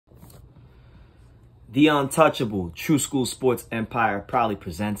The untouchable True School Sports Empire proudly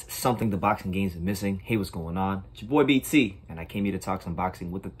presents something the boxing game's been missing. Hey, what's going on? It's your boy BT, and I came here to talk some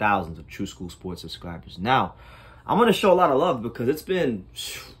boxing with the thousands of True School Sports subscribers. Now, I'm going to show a lot of love because it's been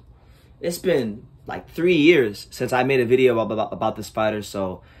like 3 years since I made a video about this fighter.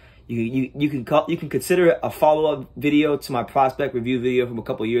 So you can consider it a follow-up video to my prospect review video from a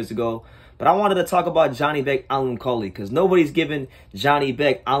couple years ago. But I wanted to talk about Janibek Alimkhanuly because nobody's giving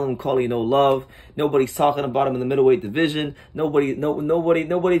Janibek Alimkhanuly no love. Nobody's talking about him in the middleweight division. Nobody's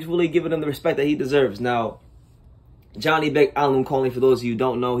really giving him the respect that he deserves. Now, Janibek Alimkhanuly, for those of you who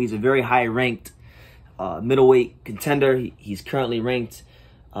don't know, he's a very high-ranked middleweight contender. He's currently ranked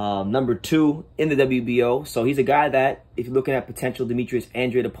number 2 in the WBO. So he's a guy that, if you're looking at potential Demetrius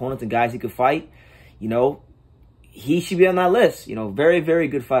Andrade opponents and guys he could fight, you know, he should be on that list. You know, very, very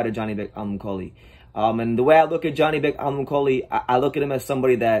good fighter, Janibek Alimkhanuly. And the way I look at Janibek Alimkhanuly, I look at him as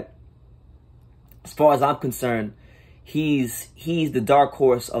somebody that, as far as I'm concerned, he's the dark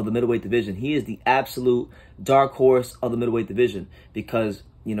horse of the middleweight division. He is the absolute dark horse of the middleweight division because,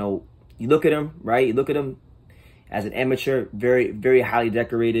 you know, you look at him, right? You look at him as an amateur, very, very highly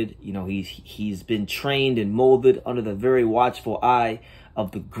decorated. You know, he's been trained and molded under the very watchful eye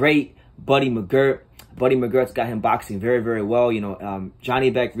of the great Buddy McGirt. Buddy McGirt's got him boxing very, very well. You know,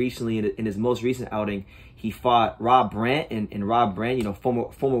 Janibek recently, in his most recent outing, he fought Rob Brandt, and Rob Brandt, you know,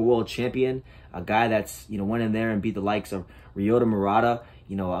 former world champion, a guy that's, you know, went in there and beat the likes of Ryota Murata.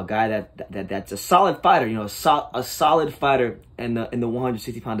 You know, a guy that's a solid fighter. You know, a solid fighter in the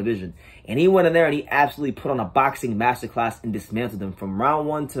 160-pound division. And he went in there and he absolutely put on a boxing masterclass and dismantled him from round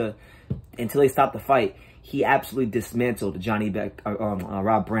 1 until they stopped the fight. He absolutely dismantled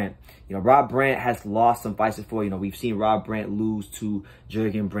Rob Brandt. You know, Rob Brandt has lost some fights before. You know, we've seen Rob Brandt lose to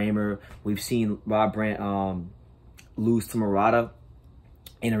Jürgen Brähmer. We've seen Rob Brandt lose to Murata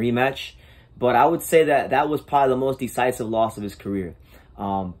in a rematch. But I would say that was probably the most decisive loss of his career.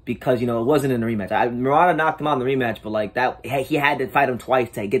 Because, you know, it wasn't in a rematch. Murata knocked him out in the rematch, but like that, he had to fight him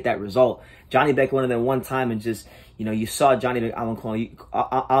twice to get that result. Janibek went in there one time and just, you know, you saw Janibek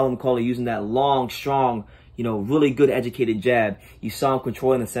Alimkhanuly using that long, strong, you know, really good educated jab. You saw him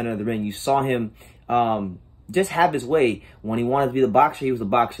controlling the center of the ring. You saw him just have his way. When he wanted to be the boxer, he was the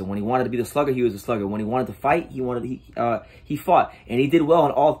boxer. When he wanted to be the slugger, he was the slugger. When he wanted to fight, he fought. And he did well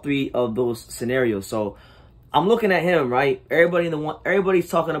in all 3 of those scenarios. So I'm looking at him, right? Everybody's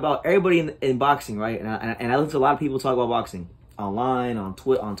talking about everybody in boxing, right? And I listen to a lot of people talk about boxing online, on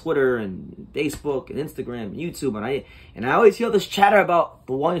Twitter and Facebook and Instagram and YouTube, and I always hear this chatter about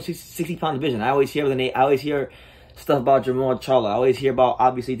the 160-pound division. I always hear stuff about Jermall Charlo. I always hear about,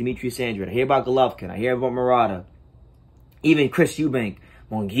 obviously, Demetrius Andrade. I hear about Golovkin. I hear about Murata, even Chris Eubank,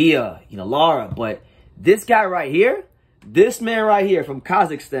 Munguia, you know, Lara. But this guy right here, this man right here from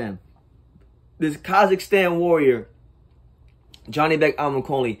Kazakhstan, this Kazakhstan warrior, Janibek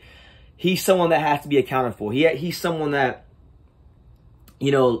Alimkhanuly, he's someone that has to be accounted for. He's someone that,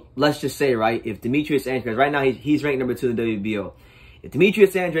 you know, let's just say, right, if Demetrius Andrade, right now he's ranked number 2 in the WBO. If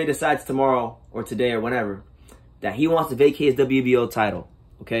Demetrius Andrade decides tomorrow or today or whenever that he wants to vacate his WBO title,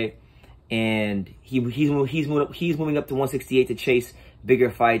 okay, and he's moving up to 168 to chase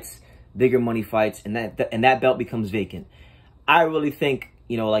bigger fights, bigger money fights, and that belt becomes vacant, I really think,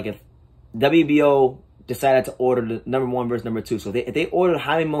 you know, like if WBO decided to order the number 1 versus number 2, so if they ordered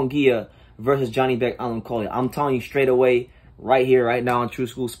Jaime Munguia versus Janibek Alimkhanuly, I'm telling you straight away, right here, right now on True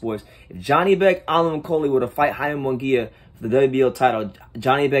School Sports, if Janibek Alimkhanuly were to fight Jaime Munguia for the WBO title,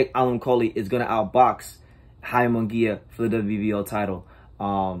 Janibek Alimkhanuly is going to outbox Jaime Munguia for the WBO title.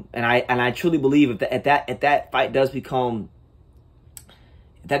 And I truly believe if that fight does become,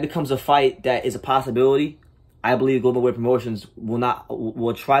 if that becomes a fight that is a possibility, I believe Global Weight Promotions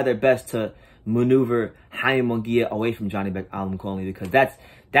will try their best to maneuver Jaime Munguia away from Janibek Alimkhanuly because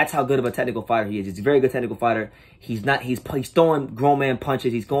that's how good of a technical fighter he is. He's a very good technical fighter. He's throwing grown man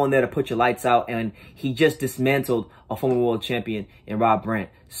punches. He's going there to put your lights out, and he just dismantled a former world champion in Rob Brandt.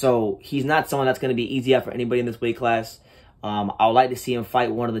 So he's not someone that's going to be easy out for anybody in this weight class. I would like to see him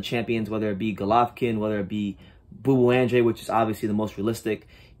fight one of the champions, whether it be Golovkin, whether it be Boo Andrade, which is obviously the most realistic.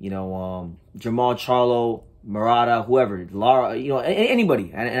 You know, Jermall Charlo, Murata, whoever, Lara, you know,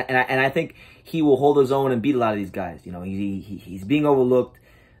 anybody. And I think he will hold his own and beat a lot of these guys. You know, he's being overlooked.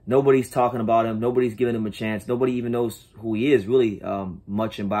 Nobody's talking about him. Nobody's giving him a chance. Nobody even knows who he is really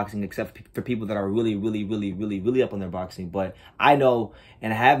much in boxing, except for people that are really, really, really, really, really up on their boxing. But I know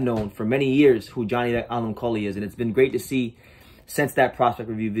and have known for many years who Janibek Alimkhanuly is, and it's been great to see since that prospect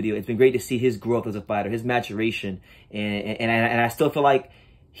review video. It's been great to see his growth as a fighter, his maturation, and I still feel like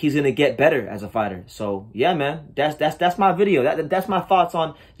he's gonna get better as a fighter. So yeah, man, that's my video. That's my thoughts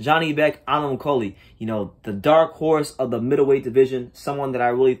on Janibek Alimkhanuly. You know, the dark horse of the middleweight division, someone that I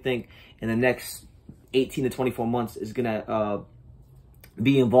really think in the next 18 to 24 months is gonna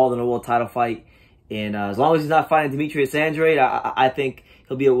be involved in a world title fight. And as long as he's not fighting Demetrius Andrade, I think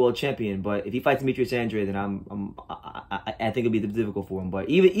he'll be a world champion. But if he fights Demetrius Andrade, then I think it'll be difficult for him. But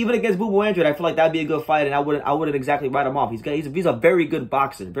even against Boo Boo Andrade, I feel like that'd be a good fight, and I wouldn't exactly write him off. He's a very good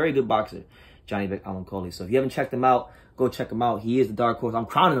boxer, Janibek Alimkhanuly. So if you haven't checked him out, go check him out. He is the dark horse. I'm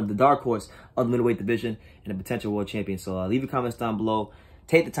crowning him the dark horse of the middleweight division and a potential world champion. So leave your comments down below.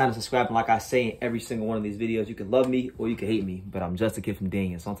 Take the time to subscribe. And like I say in every single one of these videos, you can love me or you can hate me, but I'm just a kid from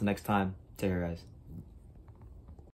Daniel. So until next time, take care, guys.